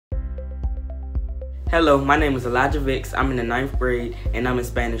Hello, my name is Elijah Vicks. I'm in the 9th grade and I'm in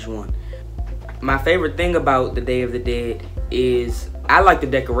Spanish 1. My favorite thing about the Day of the Dead is I like the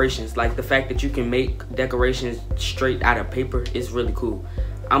decorations. Like the fact that you can make decorations straight out of paper is really cool.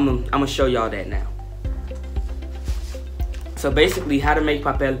 I'm gonna show y'all that now. So basically how to make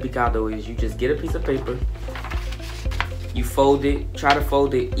papel picado is you just get a piece of paper, you fold it, try to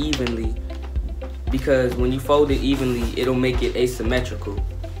fold it evenly, because when you fold it evenly it'll make it asymmetrical.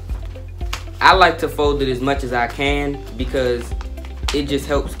 I like to fold it as much as I can because it just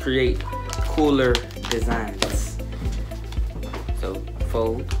helps create cooler designs. So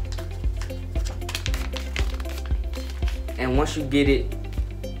fold, and once you get it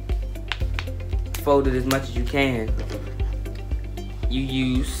folded as much as you can, you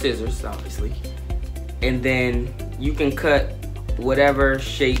use scissors obviously, and then you can cut whatever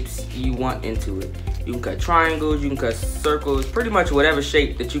shapes you want into it. You can cut triangles, you can cut circles, pretty much whatever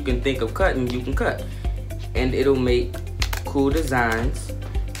shape that you can think of cutting, you can cut. And it'll make cool designs.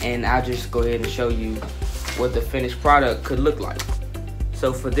 And I'll just go ahead and show you what the finished product could look like.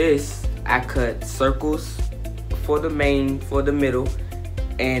 So for this, I cut circles for the middle,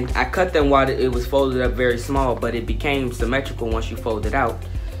 and I cut them while it was folded up very small, but it became symmetrical once you fold it out.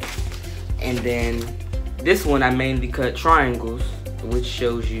 And then this one I mainly cut triangles, which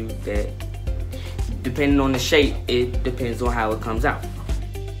shows you that depending on the shape, it depends on how it comes out.